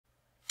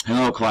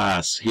Hello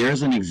class,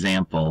 here's an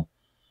example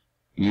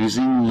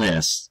using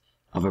lists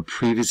of a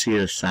previously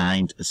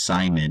assigned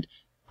assignment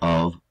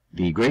of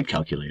the grade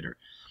calculator.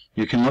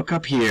 You can look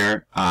up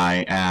here,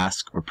 I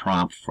ask or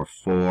prompt for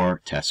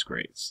 4 test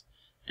grades.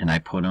 And I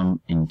put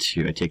them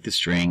into, I take the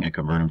string, I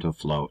convert them to a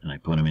float, and I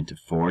put them into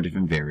 4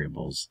 different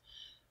variables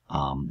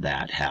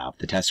that have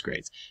the test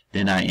grades.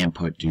 Then I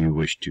input, do you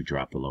wish to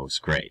drop the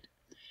lowest grade?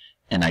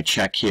 And I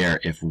check here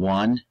if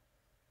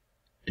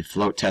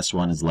float test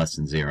 1 is less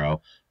than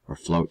 0, or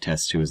float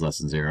test 2 is less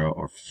than 0,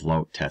 or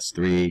float test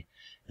 3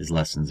 is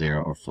less than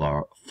 0, or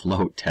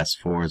float test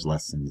 4 is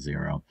less than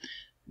 0.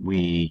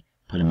 We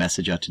put a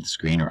message out to the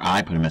screen, or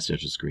I put a message out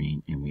to the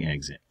screen, and we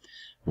exit.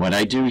 What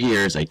I do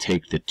here is I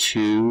take the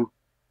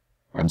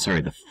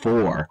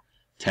 4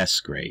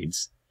 test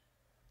grades,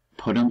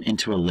 put them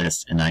into a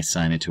list, and I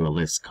assign it to a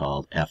list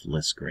called F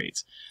list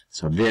grades.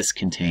 So this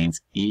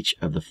contains each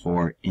of the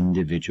 4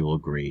 individual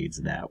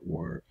grades that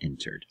were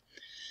entered.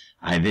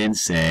 I then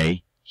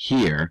say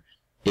here,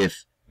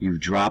 if you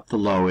drop the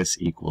lowest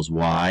equals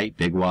y,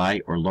 big Y,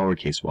 or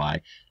lowercase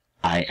y,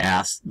 I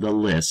ask the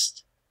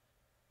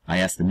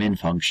min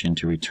function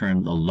to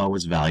return the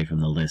lowest value from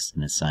the list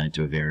and assign it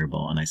to a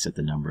variable, and I set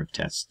the number of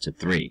tests to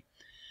 3.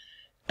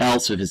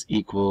 Else, if it's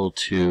equal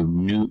to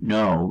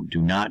no,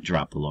 do not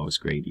drop the lowest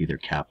grade, either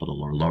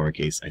capital or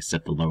lowercase. I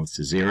set the lowest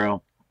to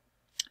 0.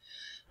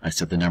 I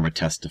set the number of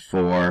tests to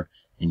 4,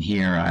 and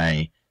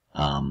here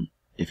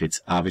if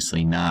it's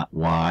obviously not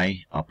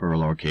y, upper or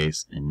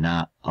lowercase, and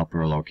not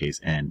upper or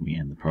lowercase n, we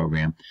end the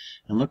program.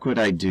 And look what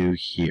I do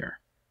here.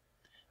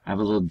 I have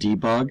a little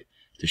debug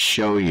to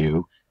show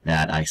you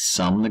that I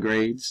sum the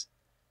grades,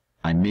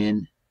 I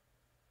min,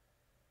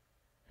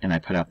 and I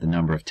put out the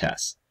number of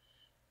tests.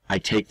 I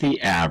take the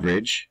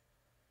average,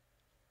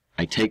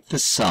 I take the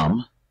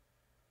sum,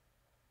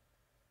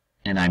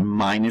 and I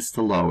minus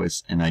the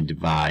lowest, and I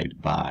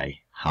divide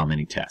by how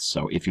many tests.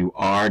 So if you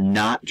are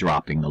not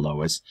dropping the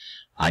lowest,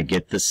 I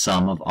get the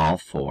sum of all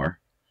 4.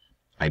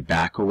 I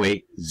back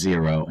away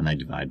 0, and I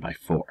divide by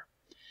 4.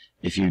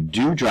 If you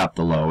do drop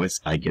the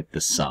lowest, I get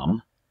the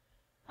sum.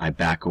 I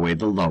back away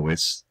the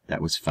lowest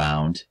that was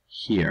found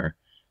here,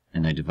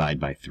 and I divide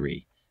by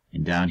 3.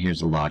 And down here's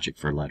the logic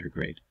for letter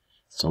grade.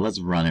 So let's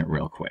run it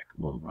real quick.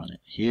 We'll run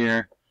it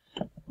here.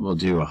 We'll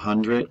do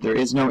 100. There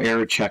is no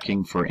error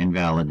checking for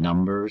invalid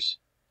numbers.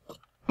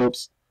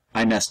 Oops,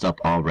 I messed up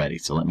already,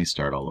 so let me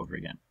start all over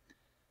again.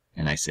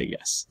 And I say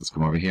yes. Let's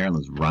come over here and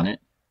let's run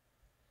it.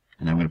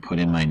 And I'm going to put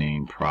in my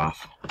name,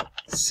 Prof.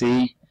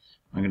 C.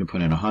 I'm going to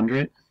put in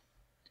 100.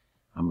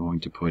 I'm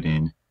going to put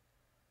in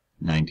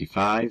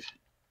 95,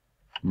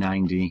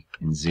 90,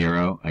 and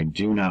 0. I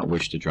do not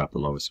wish to drop the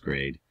lowest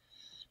grade.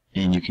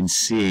 And you can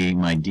see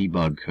my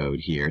debug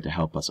code here to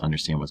help us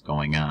understand what's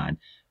going on.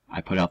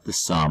 I put out the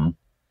sum,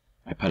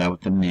 I put out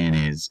what the min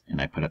is,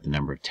 and I put out the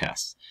number of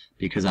tests.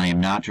 Because I am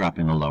not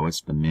dropping the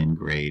lowest, the min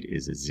grade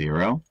is a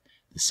 0.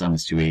 The sum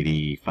is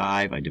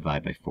 285, I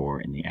divide by 4,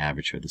 and the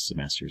average for the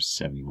semester is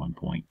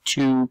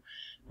 71.2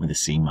 with a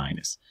C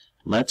minus.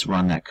 Let's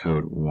run that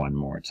code one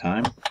more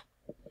time.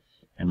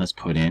 And let's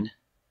put in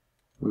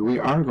where we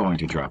are going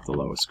to drop the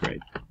lowest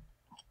grade.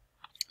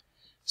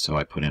 So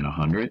I put in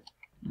 100.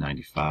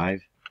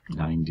 95,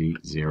 90,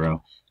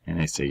 0,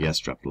 and I say yes,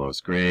 drop the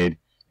lowest grade.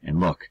 And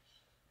look,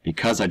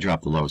 because I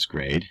dropped the lowest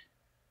grade,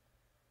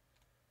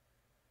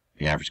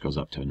 the average goes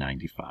up to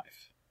 95.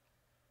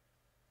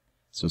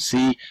 So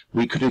see,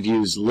 we could have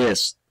used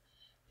lists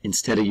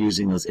instead of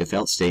using those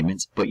if-else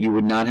statements, but you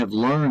would not have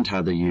learned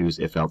how to use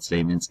if-else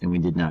statements, and we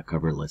did not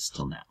cover lists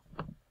till now.